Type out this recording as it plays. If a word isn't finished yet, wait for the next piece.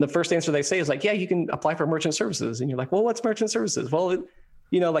The first answer they say is like, yeah, you can apply for merchant services. And you're like, well, what's merchant services? Well,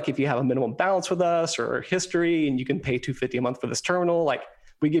 like if you have a minimum balance with us or history and you can pay $250 a month for this terminal, like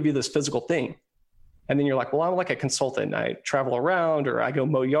we give you this physical thing. And then you're like, well, I'm like a consultant. I travel around or I go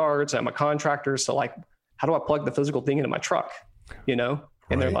mow yards. I'm a contractor. So like, how do I plug the physical thing into my truck? And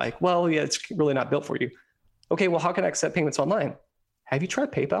they're like, well, yeah, it's really not built for you. Okay, well, how can I accept payments online? Have you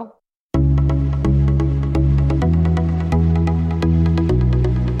tried PayPal?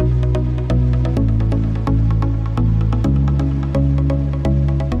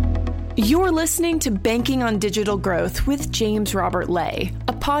 You're listening to Banking on Digital Growth with James Robert Lay,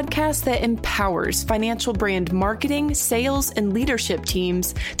 a podcast that empowers financial brand marketing, sales, and leadership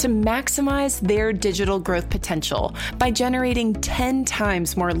teams to maximize their digital growth potential by generating 10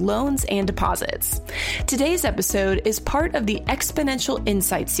 times more loans and deposits. Today's episode is part of the Exponential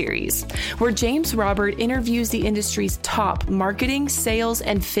Insight series, where James Robert interviews the industry's top marketing, sales,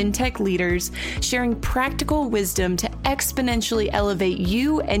 and fintech leaders, sharing practical wisdom to exponentially elevate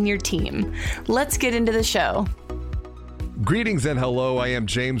you and your team. Let's get into the show. Greetings and hello. I am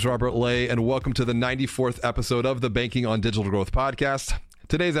James Robert Lay, and welcome to the 94th episode of the Banking on Digital Growth podcast.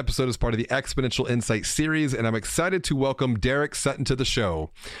 Today's episode is part of the Exponential Insight series, and I'm excited to welcome Derek Sutton to the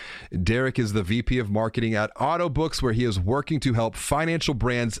show. Derek is the VP of Marketing at Autobooks, where he is working to help financial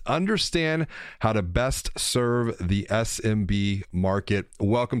brands understand how to best serve the SMB market.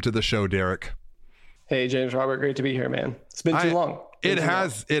 Welcome to the show, Derek. Hey, James Robert. Great to be here, man. It's been too long. It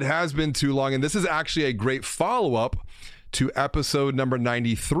has been too long. And this is actually a great follow-up to episode number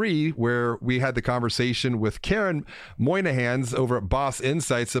 93, where we had the conversation with Karen Moynahans over at Boss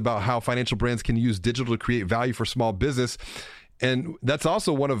Insights about how financial brands can use digital to create value for small business. And that's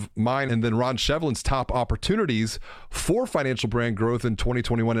also one of mine and then Ron Shevlin's top opportunities for financial brand growth in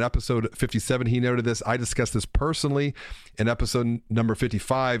 2021. In episode 57, he noted this. I discussed this personally in episode number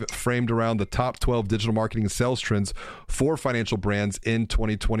 55, framed around the top 12 digital marketing and sales trends for financial brands in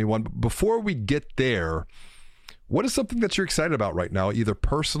 2021. But before we get there, what is something that you're excited about right now, either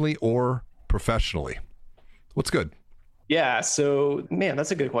personally or professionally? What's good? Yeah. So, man,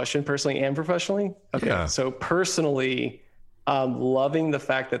 that's a good question. Personally and professionally. Okay. Yeah. So personally, loving the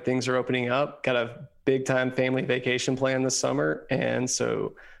fact that things are opening up. Got a big time family vacation plan this summer. And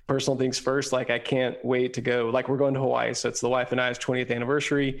so personal things first, like I can't wait to go, like we're going to Hawaii. So it's the wife and I's 20th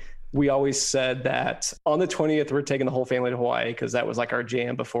anniversary. We always said that on the 20th, we're taking the whole family to Hawaii because that was like our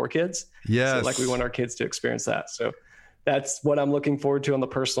jam before kids. Yes. So like we want our kids to experience that. So that's what I'm looking forward to on the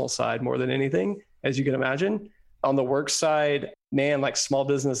personal side more than anything, as you can imagine. On the work side, man, like small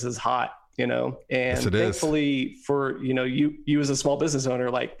business is hot. And yes, thankfully for, you as a small business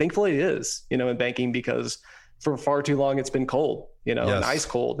owner, like thankfully it is, in banking, because for far too long, it's been cold, yes. And ice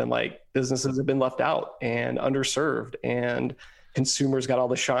cold, and like businesses have been left out and underserved, and consumers got all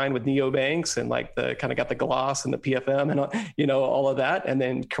the shine with neobanks and like the kind of got the gloss and the PFM and, all of that. And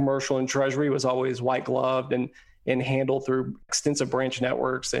then commercial and treasury was always white gloved and handled through extensive branch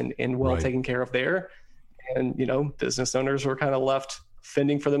networks and well taken care of there. And, business owners were kind of left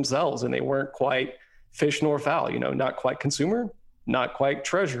fending for themselves, and they weren't quite fish nor fowl, not quite consumer, not quite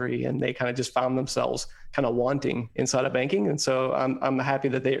treasury. And they kind of just found themselves kind of wanting inside of banking. And so I'm happy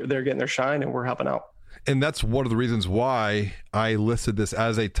that they're getting their shine and we're helping out. And that's one of the reasons why I listed this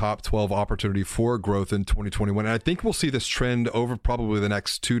as a top 12 opportunity for growth in 2021. And I think we'll see this trend over probably the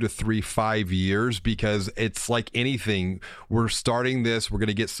next 2 to 3, 5 years, because it's like anything. We're starting this, we're going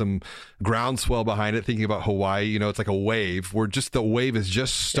to get some groundswell behind it. Thinking about Hawaii, it's like a wave. The wave is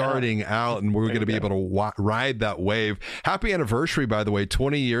just starting out, and we're going to be able to ride that wave. Happy anniversary, by the way,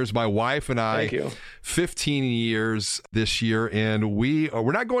 20 years. My wife and I, 15 years this year. And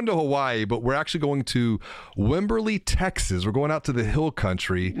we're not going to Hawaii, but we're actually going to Wimberley, Texas. We're going out to the hill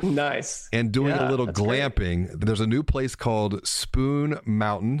country. Nice. And doing a little glamping. Great. There's a new place called Spoon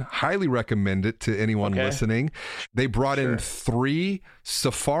Mountain. Highly recommend it to anyone listening. They brought in 3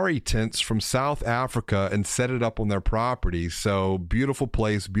 safari tents from South Africa and set it up on their property. So beautiful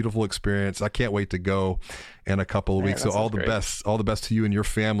place, beautiful experience. I can't wait to go in a couple of weeks. So all the best to you and your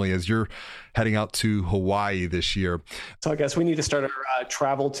family as you're heading out to Hawaii this year. So I guess we need to start our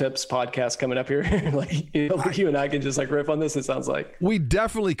travel tips podcast coming up here. Like, you and I can just like riff on this. It sounds like we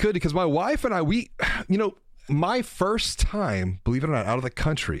definitely could, because my wife and I, my first time, believe it or not, out of the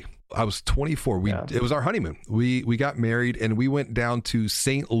country, I was 24. It was our honeymoon. We got married and we went down to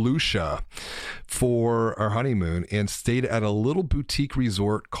St. Lucia for our honeymoon and stayed at a little boutique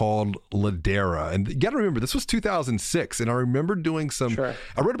resort called Ladera. And you got to remember, this was 2006. And I remember doing I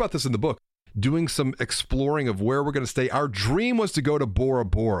wrote about this in the book. doing some exploring of where we're going to stay. Our dream was to go to Bora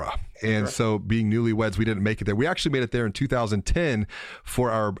Bora. And so being newlyweds, we didn't make it there. We actually made it there in 2010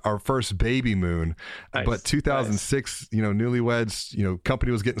 for our first baby moon. Nice. But 2006, newlyweds,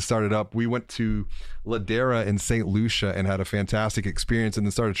 company was getting started up. We went to Ladera in St. Lucia and had a fantastic experience, and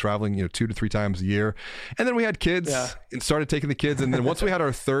then started traveling, 2 to 3 times a year. And then we had kids and started taking the kids. And then once we had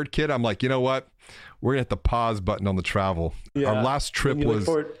our third kid, I'm like, you know what? We're going to hit the pause button on the travel. Yeah. Our last trip was...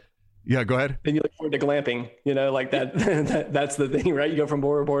 Yeah, go ahead. And you look forward to glamping, like that. That's the thing, right? You go from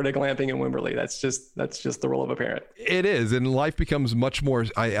Bora Bora to glamping in Wimberley. That's just the role of a parent. It is. And life becomes much more,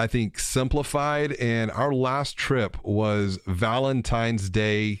 I think, simplified. And our last trip was Valentine's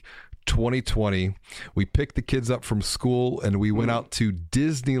Day 2020. We picked the kids up from school and we went out to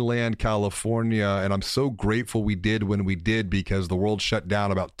Disneyland, California. And I'm so grateful we did when we did, because the world shut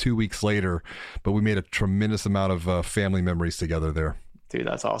down about 2 weeks later. But we made a tremendous amount of family memories together there. Dude,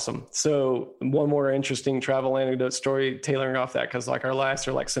 that's awesome. So one more interesting travel anecdote story tailoring off that, because like our last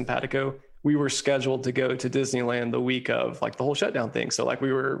are like simpatico, we were scheduled to go to Disneyland the week of like the whole shutdown thing. So like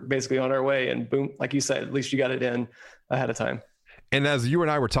we were basically on our way, and boom, like you said, at least you got it in ahead of time. And as you and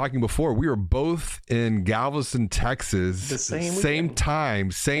I were talking before, we were both in Galveston, Texas, the same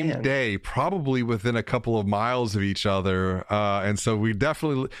time, same day, probably within a couple of miles of each other. And so we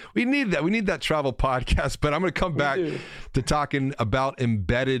need that. We need that travel podcast. But I'm going to come back to talking about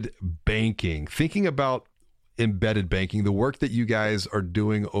embedded banking, thinking about embedded banking, the work that you guys are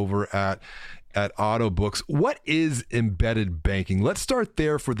doing over at Autobooks. What is embedded banking? Let's start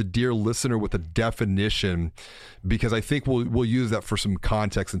there for the dear listener with a definition, because I think we'll use that for some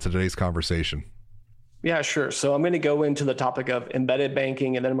context in today's conversation. Yeah, sure. So I'm going to go into the topic of embedded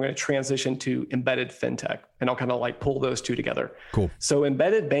banking, and then I'm going to transition to embedded fintech, and I'll kind of like pull those two together. Cool. So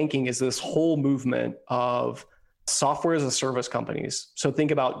embedded banking is this whole movement of software as a service companies. So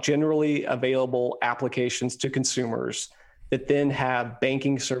think about generally available applications to consumers that then have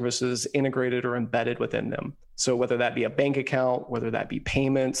banking services integrated or embedded within them. So whether that be a bank account, whether that be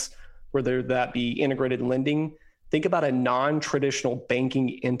payments, whether that be integrated lending, think about a non-traditional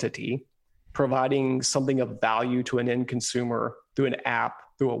banking entity providing something of value to an end consumer through an app,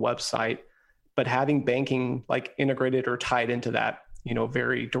 through a website, but having banking like integrated or tied into that,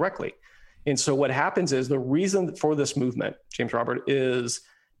 very directly. And so what happens is the reason for this movement, James Robert, is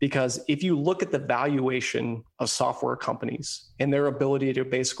because if you look at the valuation of software companies and their ability to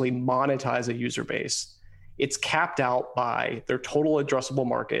basically monetize a user base, it's capped out by their total addressable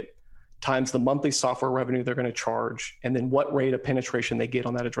market times the monthly software revenue they're going to charge, and then what rate of penetration they get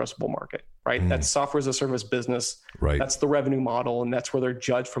on that addressable market, right? That's software as a service business. Right. That's the revenue model, and that's where they're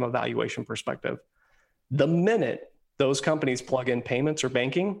judged from a valuation perspective. The minute those companies plug in payments or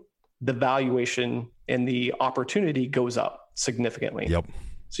banking, the valuation and the opportunity goes up significantly. Yep.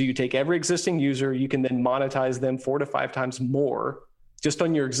 So you take every existing user, you can then monetize them 4 to 5 times more just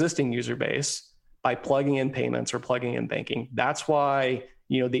on your existing user base by plugging in payments or plugging in banking. That's why,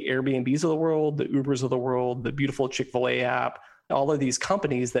 the Airbnbs of the world, the Ubers of the world, the beautiful Chick-fil-A app, all of these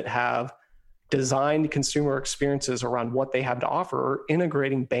companies that have designed consumer experiences around what they have to offer are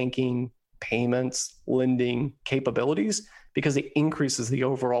integrating banking, payments, lending capabilities, because it increases the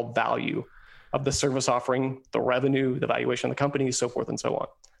overall value of the service offering, the revenue, the valuation of the company, so forth and so on.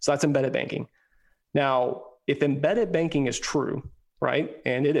 So that's embedded banking. Now, if embedded banking is true, right?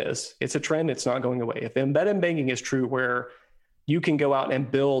 And it is, it's a trend, it's not going away. If embedded banking is true, where you can go out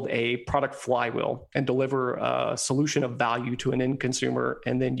and build a product flywheel and deliver a solution of value to an end consumer,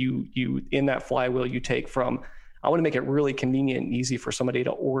 and then you in that flywheel, you take from, I want to make it really convenient and easy for somebody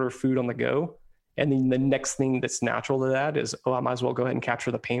to order food on the go. And then the next thing that's natural to that is, I might as well go ahead and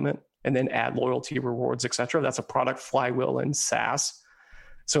capture the payment and then add loyalty, rewards, et cetera. That's a product flywheel in SaaS.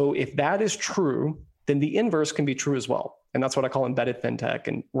 So if that is true, then the inverse can be true as well. And that's what I call embedded fintech.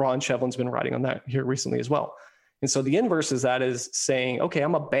 And Ron Shevlin's been writing on that here recently as well. And so the inverse is that is saying, okay,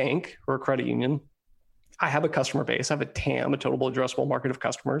 I'm a bank or a credit union. I have a customer base. I have a TAM, a total addressable market of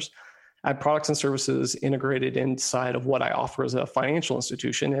customers. I have products and services integrated inside of what I offer as a financial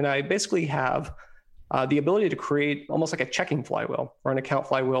institution. And I basically have the ability to create almost like a checking flywheel or an account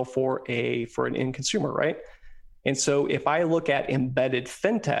flywheel for an end consumer, right? And so if I look at embedded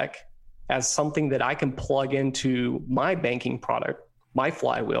fintech as something that I can plug into my banking product, my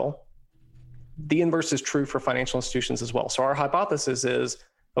flywheel, the inverse is true for financial institutions as well. So our hypothesis is,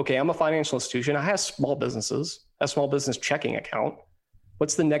 okay, I'm a financial institution. I have small businesses, a small business checking account.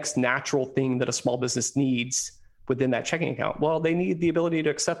 What's the next natural thing that a small business needs within that checking account? Well, they need the ability to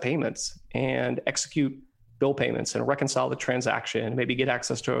accept payments and execute bill payments and reconcile the transaction, maybe get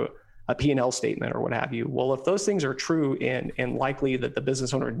access to a P&L statement or what have you. Well, if those things are true and likely that the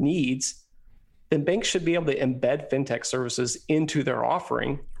business owner needs then banks should be able to embed fintech services into their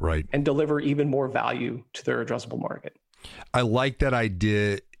offering, right, and deliver even more value to their addressable market. I like that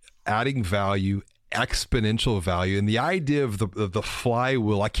idea, adding value, exponential value, and the idea of the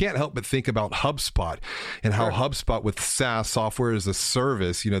flywheel. I can't help but think about HubSpot and how HubSpot with SaaS, software as a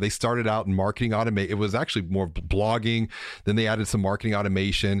service, they started out in marketing automation. It was actually more blogging. Then they added some marketing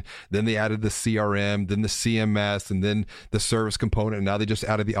automation. Then they added the CRM, then the CMS, and then the service component. And now they just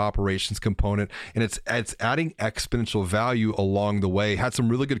added the operations component. And it's adding exponential value along the way. Had some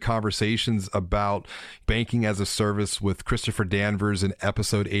really good conversations about banking as a service with Christopher Danvers in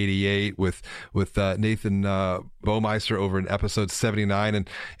episode 88, with Nathan Baumeister over in episode 79.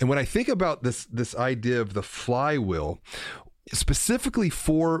 And when I think about this idea of the flywheel, specifically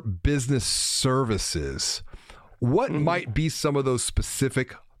for business services, what might be some of those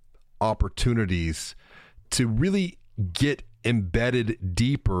specific opportunities to really get embedded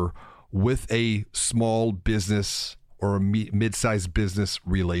deeper with a small business or a mid-sized business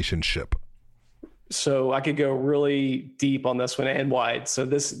relationship? So I could go really deep on this one and wide. So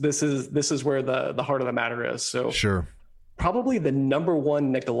this is where the heart of the matter is. So sure, probably the number one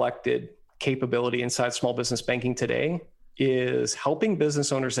neglected capability inside small business banking today is helping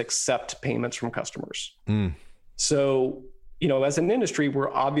business owners accept payments from customers. So, as an industry,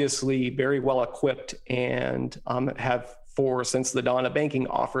 we're obviously very well equipped and have since the dawn of banking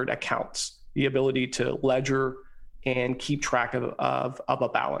offered accounts, the ability to ledger and keep track of a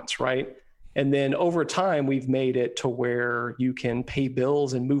balance, right? And then over time, we've made it to where you can pay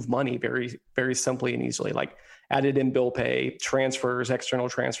bills and move money very, very simply and easily, like added in bill pay, transfers, external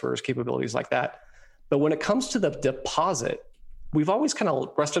transfers, capabilities like that. But when it comes to the deposit, we've always kind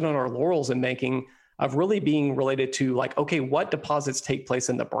of rested on our laurels in banking of really being related to like, okay, what deposits take place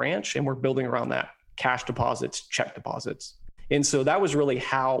in the branch? And we're building around that: cash deposits, check deposits. And so that was really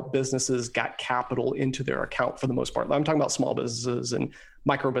how businesses got capital into their account for the most part. I'm talking about small businesses and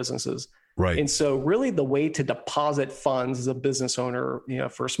micro businesses. Right. And so really the way to deposit funds as a business owner,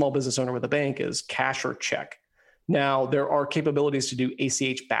 for a small business owner with a bank, is cash or check. Now, there are capabilities to do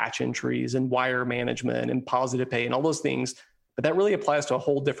ACH batch entries and wire management and positive pay and all those things, but that really applies to a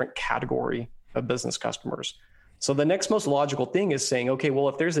whole different category of business customers. So the next most logical thing is saying, okay, well,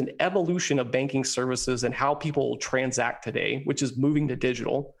 if there's an evolution of banking services and how people transact today, which is moving to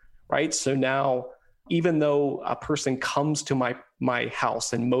digital, right? So now, even though a person comes to my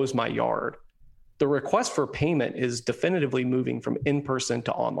house and mows my yard, the request for payment is definitively moving from in-person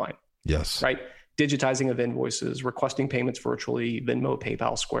to online. Yes. Right? Digitizing of invoices, requesting payments virtually, Venmo,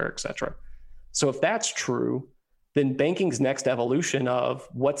 PayPal, Square, et cetera. So if that's true, then banking's next evolution of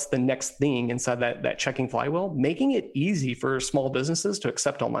what's the next thing inside that checking flywheel, making it easy for small businesses to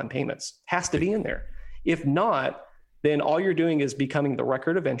accept online payments has to be in there. If not, then all you're doing is becoming the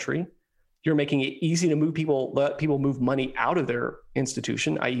record of entry. You're making it easy to let people move money out of their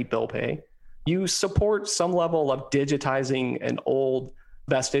institution, i.e. bill pay. You support some level of digitizing an old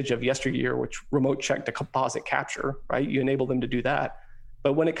vestige of yesteryear, which remote check deposit capture, right? You enable them to do that.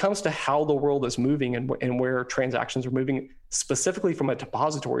 But when it comes to how the world is moving and where transactions are moving, specifically from a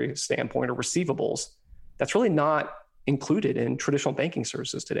depository standpoint or receivables, that's really not included in traditional banking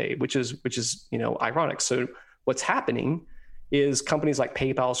services today, which is ironic. So what's happening is companies like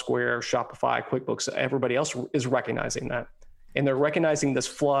PayPal, Square, Shopify, QuickBooks, everybody else is recognizing that. And they're recognizing this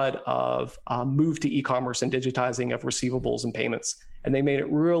flood of move to e-commerce and digitizing of receivables and payments. And they made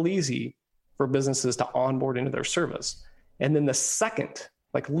it real easy for businesses to onboard into their service. And then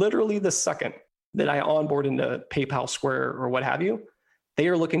literally the second that I onboard into PayPal, Square, or what have you, they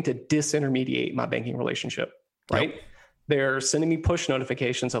are looking to disintermediate my banking relationship, right? Yep. They're sending me push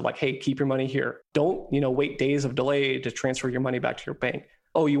notifications of like, hey, keep your money here. Don't, wait days of delay to transfer your money back to your bank.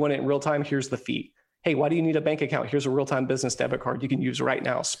 Oh, you want it in real time? Here's the fee. Hey, why do you need a bank account? Here's a real-time business debit card you can use right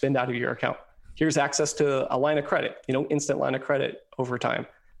now, spend out of your account. Here's access to a line of credit, instant line of credit over time.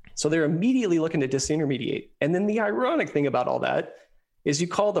 So they're immediately looking to disintermediate. And then the ironic thing about all that is you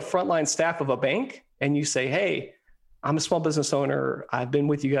call the frontline staff of a bank and you say, hey, I'm a small business owner. I've been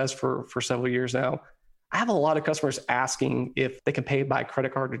with you guys for several years now. I have a lot of customers asking if they can pay by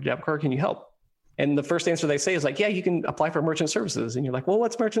credit card or debit card. Can you help? And the first answer they say is like, yeah, you can apply for merchant services. And you're like, well,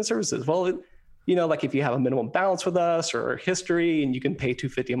 what's merchant services? Well, like if you have a minimum balance with us or history and you can pay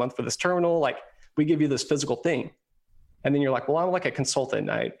 $250 a month for this terminal, like we give you this physical thing. And then you're like, well, I'm like a consultant.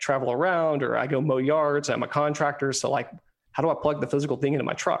 I travel around or I go mow yards. I'm a contractor. So like, how do I plug the physical thing into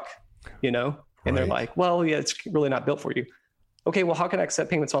my truck? And right. They're like, well, yeah, it's really not built for you. Okay, well, how can I accept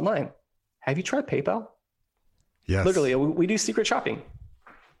payments online? Have you tried PayPal? Yes. Literally, we do secret shopping.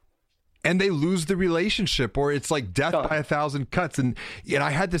 and they lose the relationship, or it's like death by 1,000 cuts. And I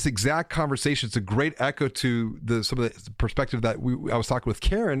had this exact conversation. It's a great echo to some of the perspective that I was talking with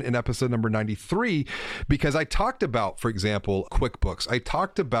Karen in episode number 93, because I talked about, for example, QuickBooks. I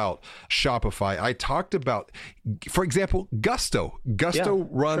talked about Shopify. I talked about, for example, Gusto. Gusto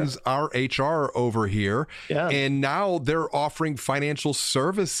runs our HR over here, and now they're offering financial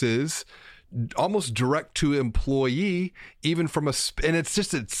services almost direct to employee, even from and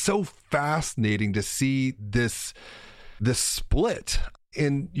it's so fascinating to see this split.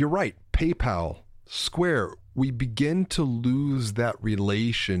 And you're right, PayPal, Square, we begin to lose that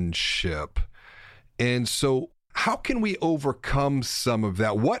relationship. And so how can we overcome some of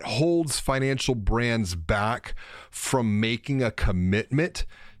that? What holds financial brands back from making a commitment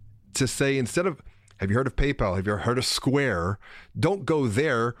to say, instead of, have you heard of PayPal? Have you heard of Square? Don't go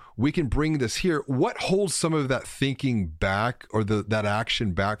there. We can bring this here. What holds some of that thinking back, or that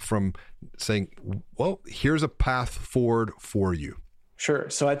action back, from saying, well, here's a path forward for you?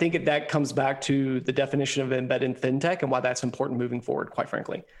 Sure. So I think that comes back to the definition of embedded fintech and why that's important moving forward, quite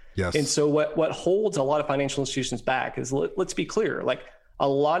frankly. Yes. And so what holds a lot of financial institutions back is, let's be clear, like a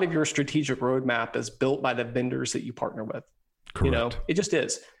lot of your strategic roadmap is built by the vendors that you partner with. Correct. It just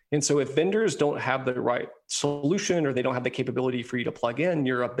is. And so if vendors don't have the right solution, or they don't have the capability for you to plug in,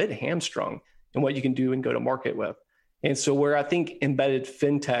 you're a bit hamstrung in what you can do and go to market with. And so where I think embedded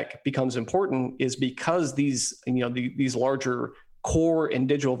fintech becomes important is because these larger core and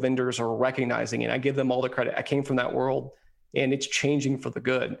digital vendors are recognizing, and I give them all the credit. I came from that world, and it's changing for the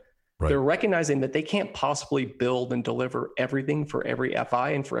good. Right. They're recognizing that they can't possibly build and deliver everything for every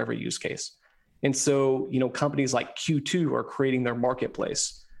FI and for every use case. And so, companies like Q2 are creating their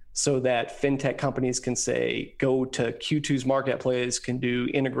marketplace, so that fintech companies can say, go to Q2's marketplace, can do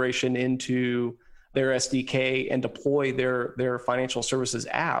integration into their SDK and deploy their financial services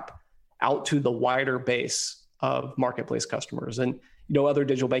app out to the wider base of marketplace customers. And, other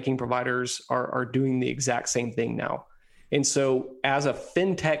digital banking providers are doing the exact same thing now. And so as a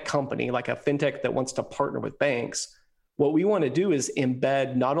fintech company, like a fintech that wants to partner with banks, what we want to do is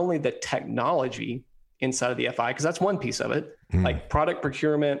embed not only the technology inside of the FI, because that's one piece of it, like product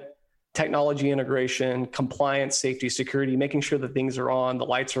procurement, technology integration, compliance, safety, security, making sure that things are on, the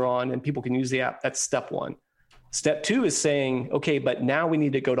lights are on, and people can use the app. That's step one. Step two is saying, okay, but now we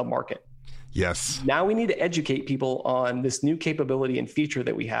need to go to market. Yes. Now we need to educate people on this new capability and feature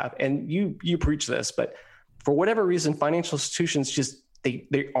that we have. And you preach this, but for whatever reason, financial institutions just,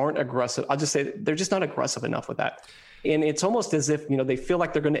 they aren't aggressive. I'll just say they're just not aggressive enough with that. And it's almost as if, they feel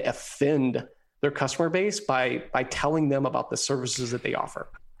like they're going to offend their customer base by telling them about the services that they offer.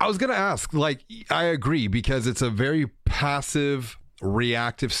 I was going to ask, I agree, because it's a very passive,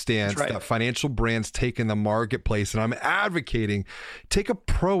 reactive stance that financial brands take in the marketplace. And I'm advocating, take a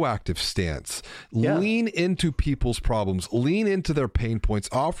proactive stance, lean into people's problems, lean into their pain points,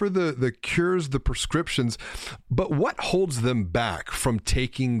 offer the cures, the prescriptions. But what holds them back from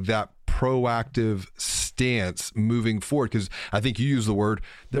taking that proactive stance moving forward? Because I think you use the word,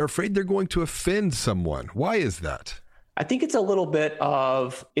 they're afraid they're going to offend someone. Why is that? I think it's a little bit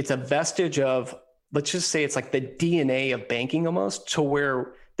of, it's a vestige of, let's just say it's like the DNA of banking almost, to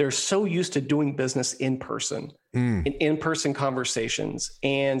where they're so used to doing business in person, in-person conversations.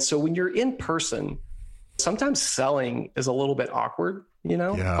 And so when you're in person, sometimes selling is a little bit awkward,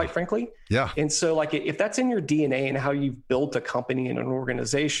 quite frankly. Yeah. And so if that's in your DNA and how you've built a company and an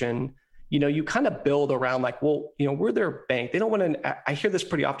organization, you kind of build around we're their bank. They don't want to, I hear this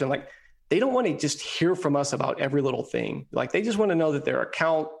pretty often, they don't want to just hear from us about every little thing. They just want to know that their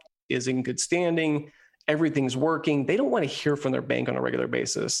account is in good standing, everything's working. They don't want to hear from their bank on a regular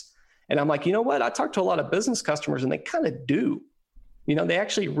basis. And I'm like, you know what? I talk to a lot of business customers, and they kind of do. They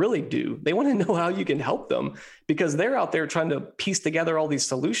actually really do. They want to know how you can help them, because they're out there trying to piece together all these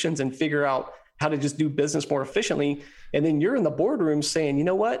solutions and figure out how to just do business more efficiently. And then you're in the boardroom saying, you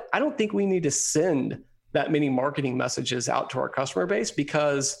know what? I don't think we need to send that many marketing messages out to our customer base,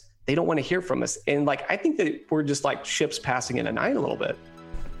 because they don't want to hear from us. And I think that we're just like ships passing in the night a little bit.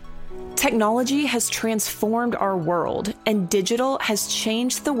 Technology has transformed our world, and digital has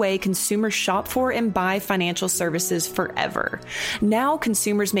changed the way consumers shop for and buy financial services forever. Now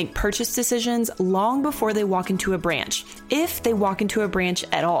consumers make purchase decisions long before they walk into a branch, if they walk into a branch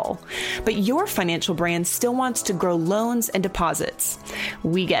at all. But your financial brand still wants to grow loans and deposits.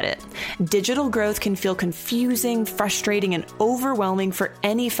 We get it. Digital growth can feel confusing, frustrating, and overwhelming for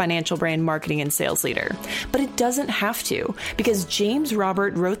any financial brand marketing and sales leader. But it doesn't have to, because James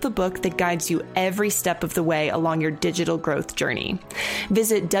Robert wrote the book, The that guides you every step of the way along your digital growth journey.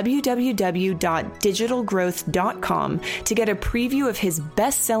 Visit www.digitalgrowth.com to get a preview of his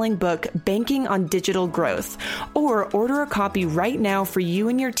best-selling book, Banking on Digital Growth, or order a copy right now for you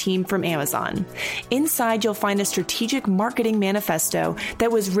and your team from Amazon. Inside, you'll find a strategic marketing manifesto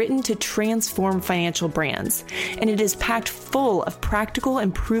that was written to transform financial brands, and it is packed full of practical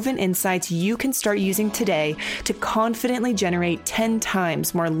and proven insights you can start using today to confidently generate 10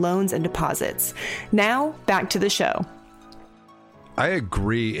 times more loans and deposits. Now, back to the show. I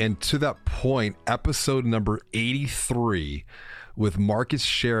agree. And to that point, episode number 83 with Marcus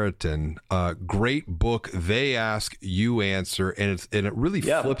Sheraton, great book. They ask, you answer, and it really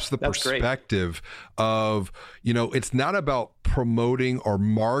flips the perspective of, it's not about promoting or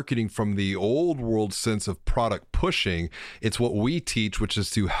marketing from the old world sense of product pushing. It's what we teach, which is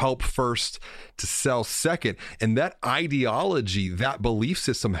to help first, to sell second. And that ideology, that belief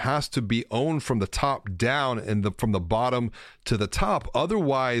system has to be owned from the top down and from the bottom to the top.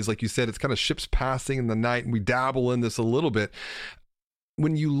 Otherwise, like you said, it's kind of ships passing in the night, and we dabble in this a little bit.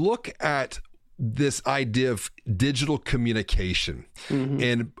 When you look at this idea of digital communication,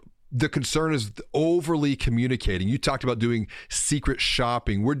 and the concern is overly communicating. You talked about doing secret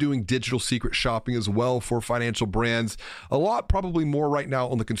shopping. We're doing digital secret shopping as well for financial brands. A lot, probably more right now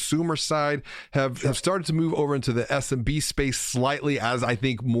on the consumer side, have started to move over into the SMB space slightly as I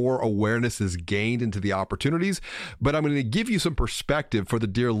think more awareness is gained into the opportunities. But I'm going to give you some perspective for the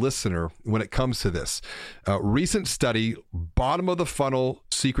dear listener when it comes to this. Recent study, bottom of the funnel,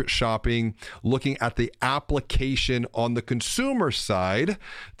 secret shopping, looking at the application on the consumer side.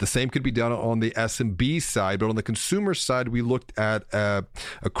 The same could be done on the SMB side, but on the consumer side, we looked at a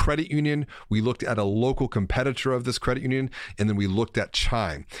credit union, we looked at a local competitor of this credit union, and then we looked at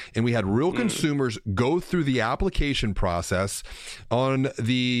Chime. And we had real consumers go through the application process. On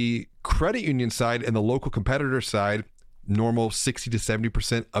the credit union side and the local competitor side, normal 60 to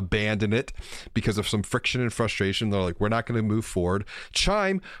 70% abandon it because of some friction and frustration. They're like, we're not going to move forward.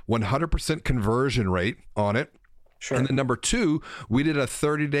 Chime, 100% conversion rate on it. Sure. And then number two, we did a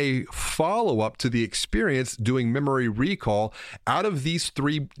 30-day follow-up to the experience doing memory recall. Out of these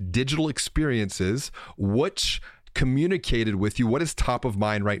three digital experiences, which communicated with you, what is top of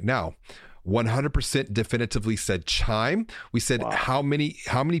mind right now? 100% definitively said Chime. We said, wow. How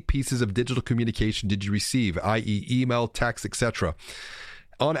many pieces of digital communication did you receive, i.e. email, text, etc.?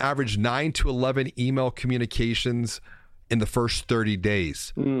 On average, 9 to 11 email communications in the first 30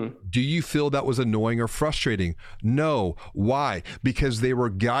 days. Do you feel that was annoying or frustrating? No. Why? Because they were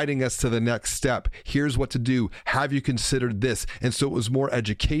guiding us to the next step. Here's what to do. Have you considered this? And so it was more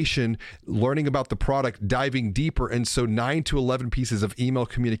education, learning about the product, diving deeper. And so 9 to 11 pieces of email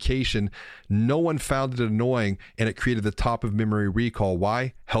communication, no one found it annoying, and it created the top of memory recall.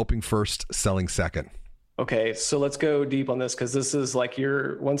 Why? Helping first, selling second. Okay, so let's go deep on this, because this is like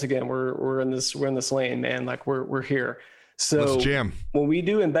once again, we're in this lane, man. Like we're here. So let's jam. When we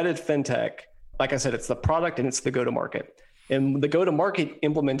do embedded fintech, like I said, it's the product and it's the go-to-market. And the go-to-market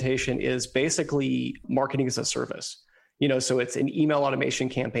implementation is basically marketing as a service. So it's an email automation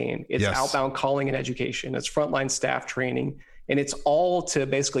campaign. It's outbound calling and education. It's frontline staff training. And it's all to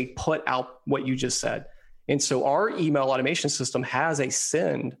basically put out what you just said. And so our email automation system has a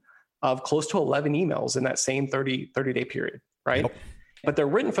send of close to 11 emails in that same 30-day period, right? Yep. But they're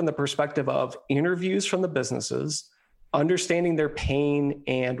written from the perspective of interviews from the businesses, understanding their pain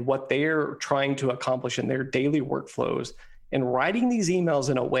and what they're trying to accomplish in their daily workflows, and writing these emails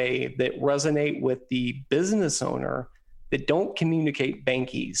in a way that resonate with the business owner that don't communicate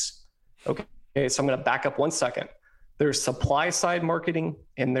bankies. Okay, so I'm going to back up 1 second. There's supply side marketing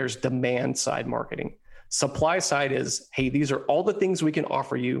and there's demand side marketing. Supply side is, hey, these are all the things we can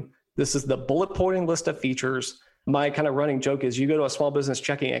offer you. This is the bullet pointing list of features. My kind of running joke is you go to a small business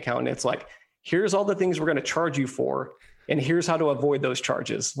checking account and it's like, here's all the things we're going to charge you for, and here's how to avoid those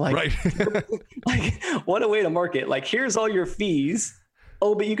charges. Like, right. Like, what a way to market. Like, here's all your fees.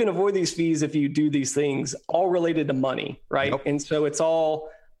 Oh, but you can avoid these fees if you do these things, all related to money, right? Yep. And so it's all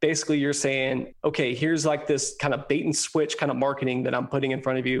basically you're saying, okay, here's like this kind of bait and switch kind of marketing that I'm putting in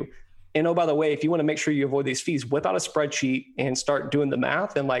front of you. And oh, by the way, if you want to make sure you avoid these fees, whip out a spreadsheet and start doing the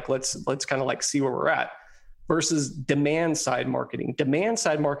math, and like let's kind of like see where we're at. Versus demand side marketing. Demand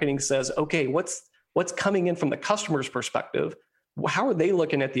side marketing says, okay, what's coming in from the customer's perspective? How are they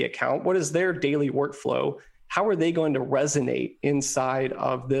looking at the account? What is their daily workflow? How are they going to resonate inside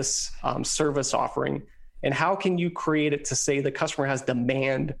of this service offering? And how can you create it to say the customer has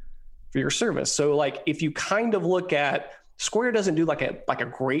demand for your service? So like if you kind of look at Square doesn't do like a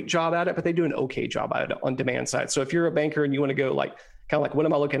great job at it, but they do an okay job at it on demand side. So if you're a banker and you want to go like, kind of like, what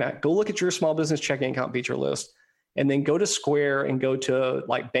am I looking at? Go look at your small business checking account feature list, and then go to Square and go to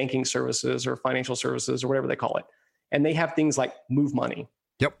like banking services or financial services or whatever they call it. And they have things like move money.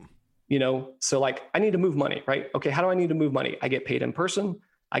 Yep. So like I need to move money, right? Okay. How do I need to move money? I get paid in person.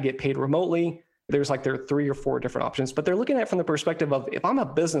 I get paid remotely. There are 3 or 4 different options, but they're looking at it from the perspective of, if I'm a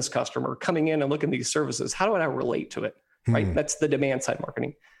business customer coming in and looking at these services, how do I relate to it? Right? That's the demand side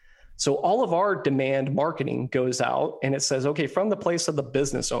marketing. So all of our demand marketing goes out and it says, okay, from the place of the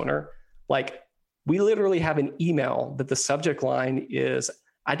business owner, like we literally have an email that the subject line is,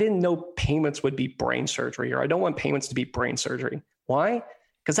 I didn't know payments would be brain surgery, or I don't want payments to be brain surgery. Why?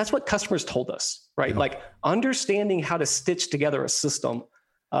 Because that's what customers told us, right? Yeah. Like understanding how to stitch together a system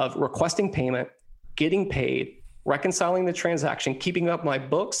of requesting payment, getting paid, reconciling the transaction, keeping up my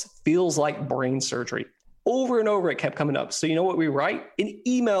books feels like brain surgery. Over and over, it kept coming up. So you know what we write? An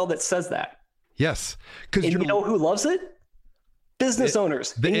email that says that. Yes. And you know who loves it? Business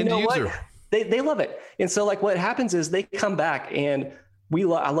owners. The end user. What? They love it. And so like what happens is they come back, and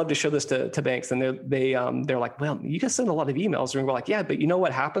I love to show this to banks, and they're like, well, you guys send a lot of emails. And we're like, yeah, but you know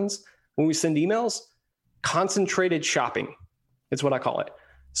what happens when we send emails? Concentrated shopping. It's what I call it.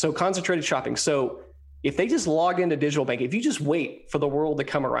 So concentrated shopping. So if they just log into digital banking, if you just wait for the world to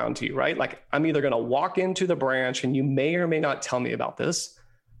come around to you, right? Like I'm either going to walk into the branch and you may or may not tell me about this,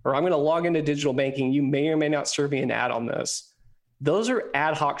 or I'm going to log into digital banking. You may or may not serve me an ad on this. Those are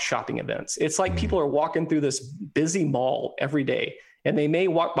ad hoc shopping events. It's like people are walking through this busy mall every day, and they may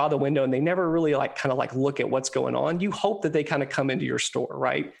walk by the window and they never really look at what's going on. You hope that they kind of come into your store,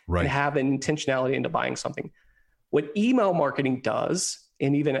 right? And have an intentionality into buying something. What email marketing does,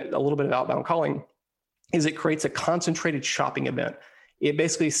 and even a little bit of outbound calling, is it creates a concentrated shopping event. It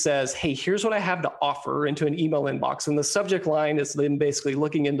basically says, hey, here's what I have to offer into an email inbox. And the subject line is them basically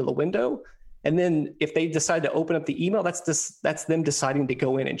looking into the window. And then if they decide to open up the email, that's them deciding to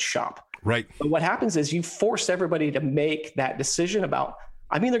go in and shop. Right. But what happens is you force everybody to make that decision about,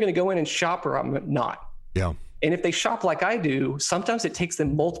 I'm either going to go in and shop or I'm not. Yeah. And if they shop like I do, sometimes it takes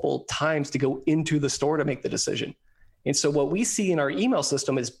them multiple times to go into the store to make the decision. And so what we see in our email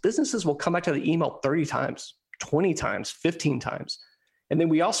system is businesses will come back to the email 30 times, 20 times, 15 times. And then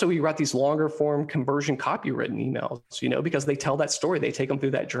we write these longer form conversion copywritten emails, because they tell that story. They take them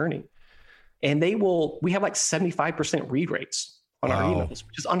through that journey. And we have like 75% read rates on our emails,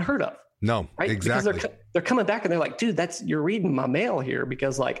 which is unheard of. No, right? Exactly. Because they're coming back and they're like, dude, you're reading my mail here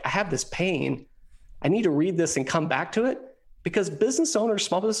because like I have this pain. I need to read this and come back to it. Because small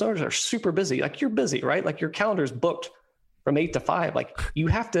business owners are super busy. Like you're busy, right? Like your calendar's booked from 8 to 5. Like you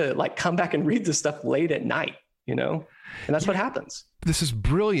have to like come back and read this stuff late at night, and that's what happens. This is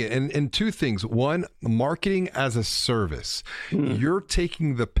brilliant. And 2 things. One, marketing as a service. You're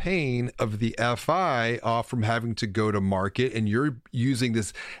taking the pain of the FI off from having to go to market, and you're using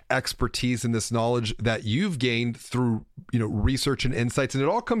this expertise and this knowledge that you've gained through, research and insights. And it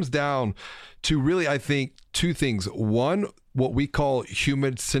all comes down to really, I think, 2 things. One, what we call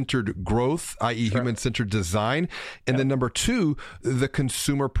human-centered growth, i.e. human-centered design. And then number 2, the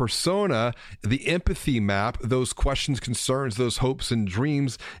consumer persona, the empathy map, those questions, concerns, those hopes and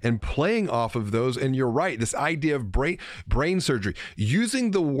dreams, and playing off of those. And you're right, this idea of brain surgery,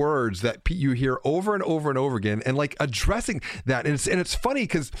 using the words that you hear over and over and over again, and like addressing that. And it's funny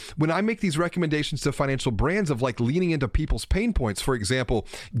because when I make these recommendations to financial brands of like leaning into people's pain points, for example,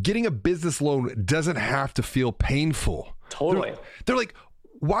 getting a business loan doesn't have to feel painful. Totally. They're like,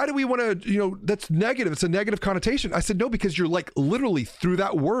 why do we want to, that's negative. It's a negative connotation. I said, no, because you're like literally through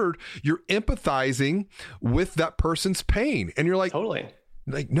that word, you're empathizing with that person's pain. And you're like, totally.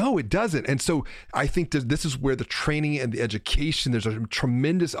 Like, no, it doesn't. And so I think that this is where the training and the education, there's a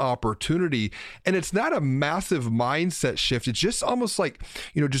tremendous opportunity. And it's not a massive mindset shift. It's just almost like,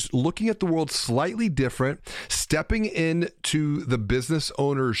 just looking at the world slightly different, stepping into the business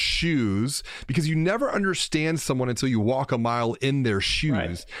owner's shoes, because you never understand someone until you walk a mile in their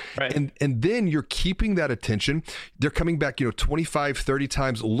shoes. Right. And then you're keeping that attention. They're coming back, 25, 30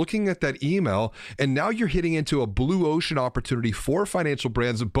 times looking at that email. And now you're hitting into a blue ocean opportunity for financial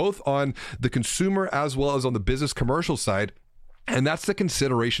brands, both on the consumer as well as on the business commercial side. And that's the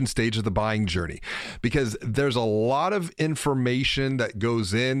consideration stage of the buying journey, because there's a lot of information that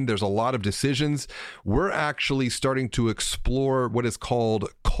goes in. There's a lot of decisions. We're actually starting to explore what is called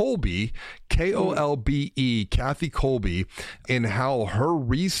Kolbe, Kolbe, Kathy Kolbe, and how her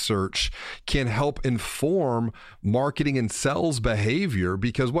research can help inform marketing and sales behavior.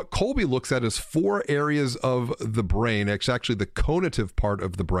 Because what Kolbe looks at is 4 areas of the brain. It's actually the cognitive part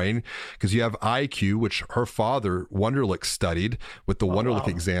of the brain, because you have IQ, which her father Wonderlic studied with the Wonderlic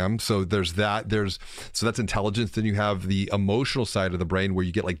exam. So there's that. So that's intelligence. Then you have the emotional side of the brain, where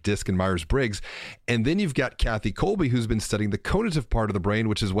you get like DISC and Myers-Briggs. And then you've got Kathy Kolbe, who's been studying the cognitive part of the brain,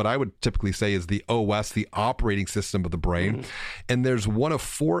 which is what I would typically say is the OS, the operating system of the brain. And there's one of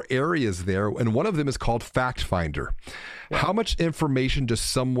 4 areas there, and one of them is called Fact Finder. How much information does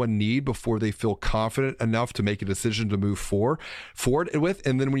someone need before they feel confident enough to make a decision to move forward with?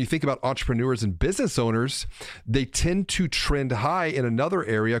 And then when you think about entrepreneurs and business owners, they tend to trend high in another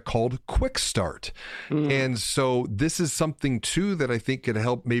area called Quick Start. And so this is something too that I think could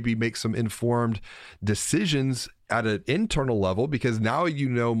help maybe make some informed decisions at an internal level, because now you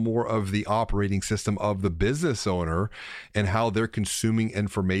know more of the operating system of the business owner and how they're consuming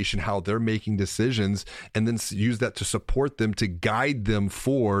information, how they're making decisions, and then use that to support them, to guide them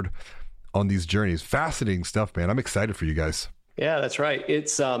forward on these journeys. Fascinating stuff, man. I'm excited for you guys. Yeah, that's right.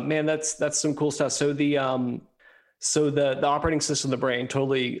 It's man, that's some cool stuff. So the operating system of the brain,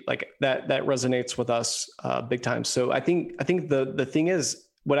 totally, like that resonates with us big time. So I think the thing is,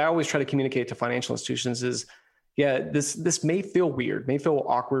 what I always try to communicate to financial institutions is, yeah, this may feel weird, may feel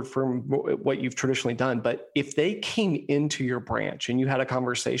awkward from what you've traditionally done, but if they came into your branch and you had a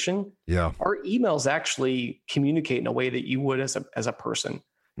conversation, our emails actually communicate in a way that you would as a person.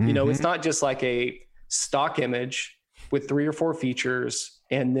 You know, it's not just like a stock image with 3 or 4 features,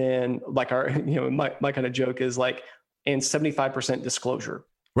 and then like my kind of joke is like, and 75% disclosure.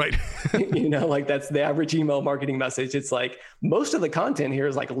 Right. You know, like that's the average email marketing message. It's like most of the content here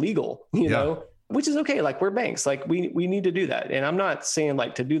is like legal, you know, which is okay. Like we're banks, like we need to do that. And I'm not saying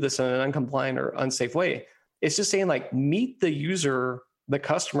like to do this in an uncompliant or unsafe way. It's just saying like meet the user, the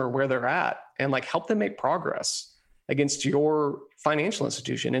customer where they're at, and like help them make progress against your financial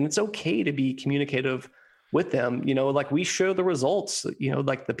institution. And it's okay to be communicative with them. You know, like we show the results, you know,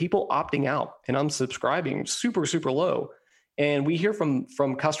 like the people opting out and unsubscribing super, super low. And we hear from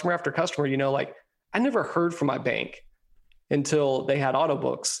customer after customer, you know, like I never heard from my bank until they had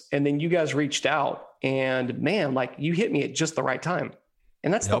Autobooks. And then you guys reached out, and man, like you hit me at just the right time.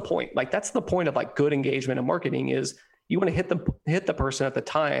 And that's the point. Like that's the point of like good engagement and marketing, is you want to hit the person at the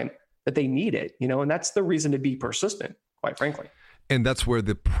time that they need it, you know, and that's the reason to be persistent, quite frankly. And that's where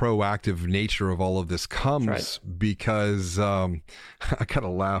the proactive nature of all of this comes, because I kind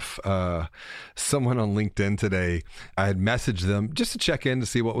of laugh. Someone on LinkedIn today, I had messaged them just to check in to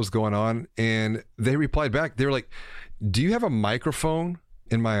see what was going on. And they replied back. They were like, do you have a microphone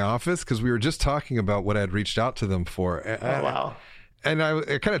in my office? Because we were just talking about what I had reached out to them for. Wow. And I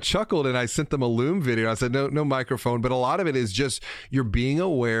kind of chuckled, and I sent them a Loom video. I said, no microphone. But a lot of it is just you're being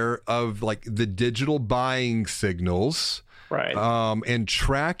aware of like the digital buying signals. Right. And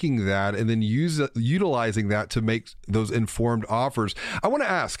tracking that, and then utilizing that to make those informed offers. I want to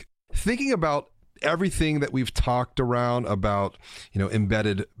ask, thinking about everything that we've talked around about, you know,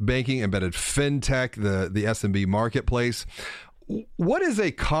 embedded banking, embedded fintech, the SMB marketplace, what is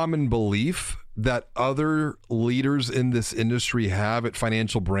a common belief that other leaders in this industry have at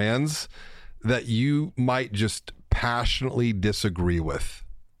financial brands that you might just passionately disagree with?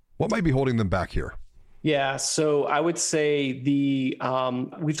 What might be holding them back here? Yeah. So I would say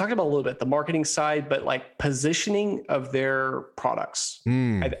we've talked about a little bit, the marketing side, but like positioning of their products,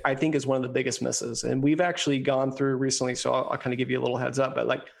 I think is one of the biggest misses. And we've actually gone through recently, so I'll kind of give you a little heads up, but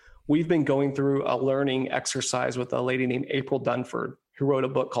like we've been going through a learning exercise with a lady named April Dunford, who wrote a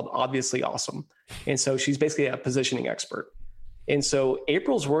book called Obviously Awesome. And so she's basically a positioning expert. And so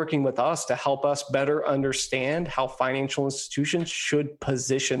April's working with us to help us better understand how financial institutions should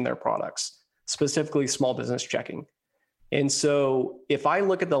position their products, specifically small business checking. And so if I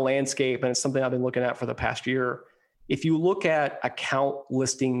look at the landscape, and it's something I've been looking at for the past year, if you look at account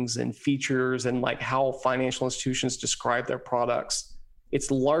listings and features and like how financial institutions describe their products, it's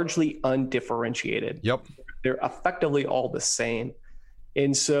largely undifferentiated. Yep. They're effectively all the same.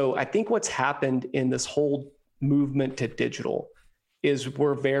 And so I think what's happened in this whole movement to digital is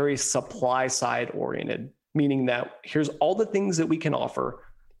we're very supply side oriented, meaning that here's all the things that we can offer.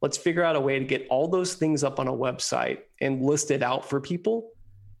 Let's figure out a way to get all those things up on a website and list it out for people,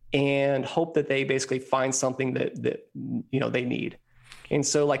 and hope that they basically find something that you know they need. And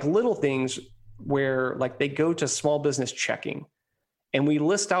so like little things where like they go to small business checking, and we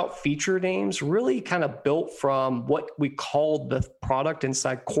list out feature names really kind of built from what we called the product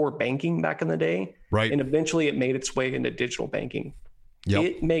inside core banking back in the day. Right. And eventually it made its way into digital banking.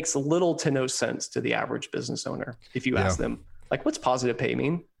 It makes little to no sense to the average business owner. If you ask them, like, what's positive pay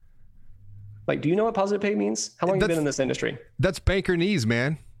mean? Like, do you know what positive pay means? How long have you been in this industry? That's banker-nese,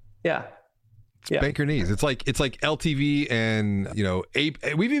 man. Yeah. It's banker-nese. It's like LTV and,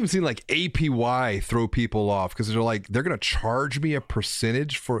 we've even seen like APY throw people off because they're like, they're going to charge me a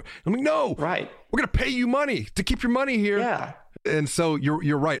percentage for, I'm like, no, right. We're going to pay you money to keep your money here. Yeah. And so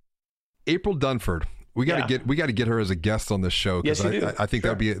you're right. April Dunford. We got to get her as a guest on this show because I think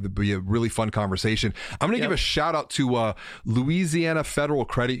that would be a really fun conversation. I'm going to give a shout out to Louisiana Federal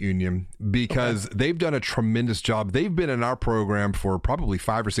Credit Union because they've done a tremendous job. They've been in our program for probably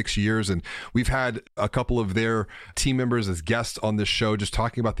 5 or 6 years, and we've had a couple of their team members as guests on this show just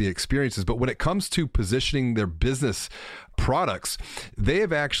talking about the experiences. But when it comes to positioning their business products, they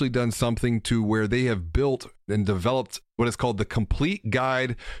have actually done something to where they have built and developed what is called the Complete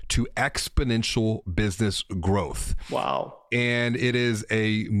Guide to Exponential Business Growth. Wow. And it is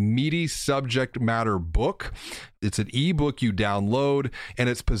a meaty subject matter book. It's an ebook you download, and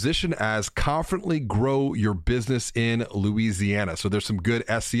it's positioned as confidently grow your business in Louisiana. So there's some good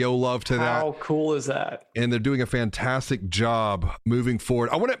SEO love to that. How cool is that? And they're doing a fantastic job moving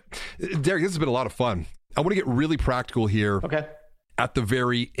forward. Derek, this has been a lot of fun. I want to get really practical here at the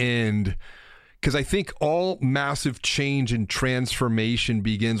very end, because I think all massive change and transformation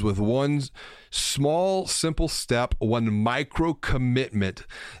begins with one small, simple step, one micro commitment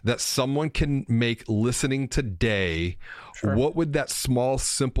that someone can make listening today. Sure. What would that small,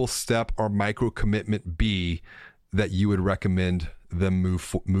 simple step or micro commitment be that you would recommend them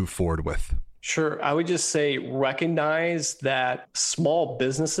move forward with? Sure. I would just say recognize that small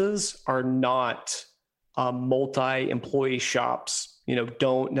businesses are not multi-employee shops.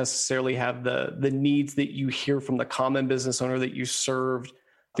 Don't necessarily have the needs that you hear from the common business owner that you served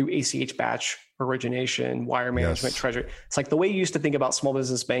through ACH batch origination, wire management, treasury. It's like the way you used to think about small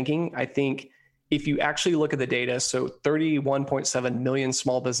business banking. I think if you actually look at the data, so 31.7 million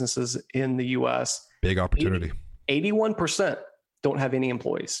small businesses in the US. Big opportunity. 81% don't have any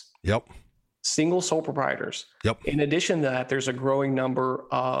employees. Yep. Single sole proprietors. Yep. In addition to that, there's a growing number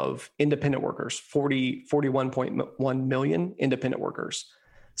of independent workers, 41.1 million independent workers.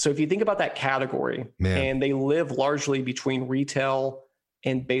 So if you think about that category, and they live largely between retail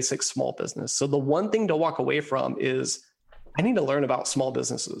and basic small business. So the one thing to walk away from is I need to learn about small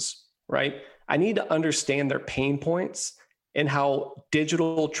businesses, right? I need to understand their pain points and how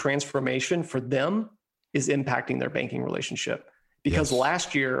digital transformation for them is impacting their banking relationship. Because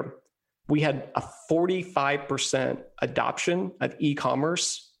last year, we had a 45% adoption of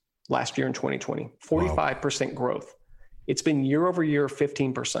e-commerce last year in 2020, 45% growth. It's been year over year,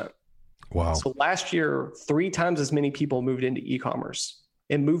 15%. Wow. So last year, 3 times as many people moved into e-commerce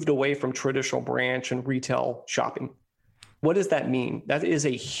and moved away from traditional branch and retail shopping. What does that mean? That is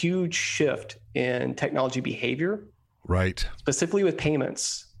a huge shift in technology behavior. Right. Specifically with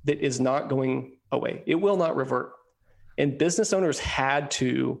payments that is not going away. It will not revert. And business owners had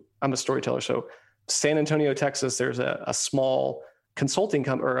to, I'm a storyteller, so San Antonio, Texas, there's a small consulting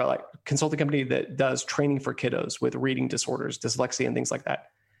company that does training for kiddos with reading disorders, dyslexia, and things like that.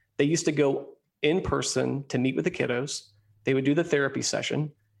 They used to go in person to meet with the kiddos. They would do the therapy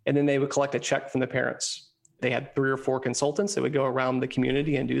session, and then they would collect a check from the parents. They had 3 or 4 consultants that would go around the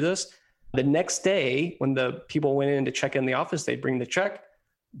community and do this. The next day, when the people went in to check in the office, they'd bring the check.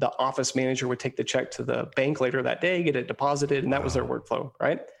 The office manager would take the check to the bank later that day, get it deposited, and that was their workflow,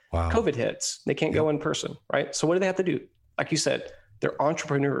 right? Wow. COVID hits. They can't go in person, right? So what do they have to do? Like you said, they're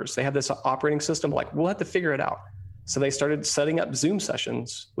entrepreneurs. They have this operating system, like, we'll have to figure it out. So they started setting up Zoom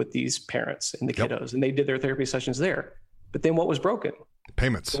sessions with these parents and the kiddos, and they did their therapy sessions there. But then what was broken?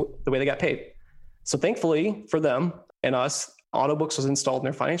 Payments. The way they got paid. So thankfully for them and us, Autobooks was installed in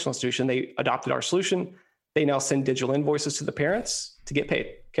their financial institution. They adopted our solution. They now send digital invoices to the parents to get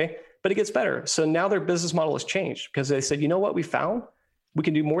paid, okay? But it gets better. So now their business model has changed because they said, you know what we found? We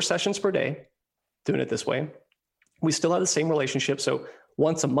can do more sessions per day doing it this way. We still have the same relationship. So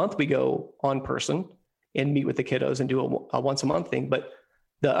once a month, we go on person and meet with the kiddos and do a once a month thing. But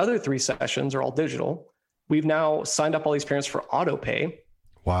the other 3 sessions are all digital. We've now signed up all these parents for auto pay.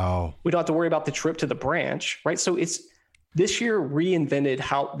 Wow. We don't have to worry about the trip to the branch, right? So it's this year reinvented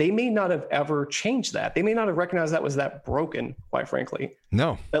how they may not have ever changed that. They may not have recognized that was that broken, quite frankly.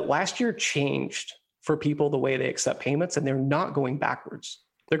 No. But last year changed for people the way they accept payments, and they're not going backwards.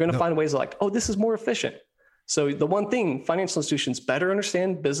 They're going to find ways like, oh, this is more efficient. So the one thing, financial institutions better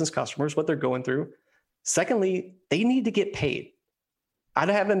understand business customers, what they're going through. Secondly, they need to get paid. I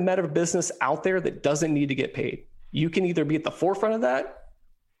haven't met a business out there that doesn't need to get paid. You can either be at the forefront of that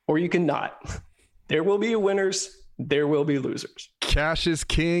or you cannot. There will be winners. There will be losers. Cash is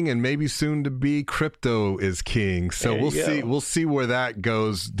king, and maybe soon to be crypto is king. So we'll see where that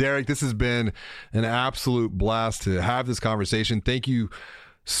goes. Derek, this has been an absolute blast to have this conversation. Thank you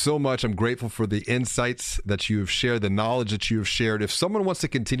so much. I'm grateful for the insights that you have shared, the knowledge that you have shared. If someone wants to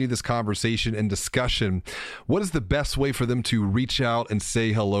continue this conversation and discussion, what is the best way for them to reach out and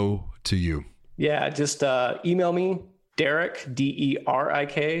say hello to you? Yeah, just email me, Derek,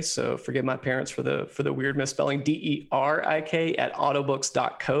 D-E-R-I-K. So forgive my parents for the weird misspelling, D-E-R-I-K at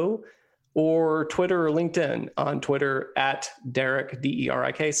autobooks.co, or Twitter or LinkedIn. On Twitter at Derek,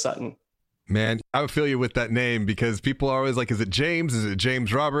 D-E-R-I-K Sutton. Man, I feel you with that name, because people are always like, is it James? Is it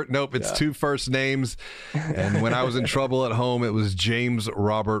James Robert? Nope, it's two first names. And when I was in trouble at home, it was James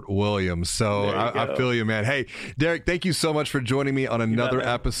Robert Williams. So I feel you, man. Hey, Derek, thank you so much for joining me on another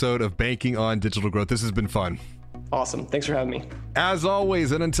episode of Banking on Digital Growth. This has been fun. Awesome. Thanks for having me. As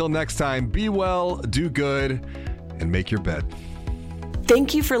always, and until next time, be well, do good, and make your bed.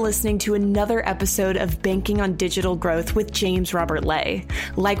 Thank you for listening to another episode of Banking on Digital Growth with James Robert Lay.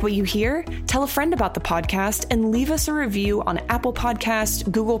 Like what you hear? Tell a friend about the podcast and leave us a review on Apple Podcasts,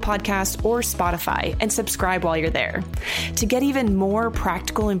 Google Podcasts, or Spotify, and subscribe while you're there. To get even more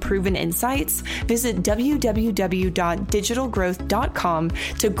practical and proven insights, visit www.digitalgrowth.com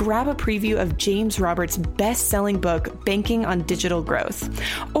to grab a preview of James Robert's best-selling book, Banking on Digital Growth,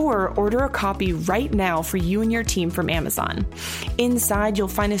 or order a copy right now for you and your team from Amazon. Inside, you'll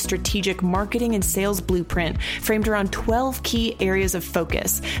find a strategic marketing and sales blueprint framed around 12 key areas of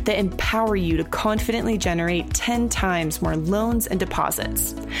focus that empower you to confidently generate 10 times more loans and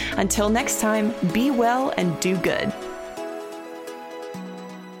deposits. Until next time, be well and do good.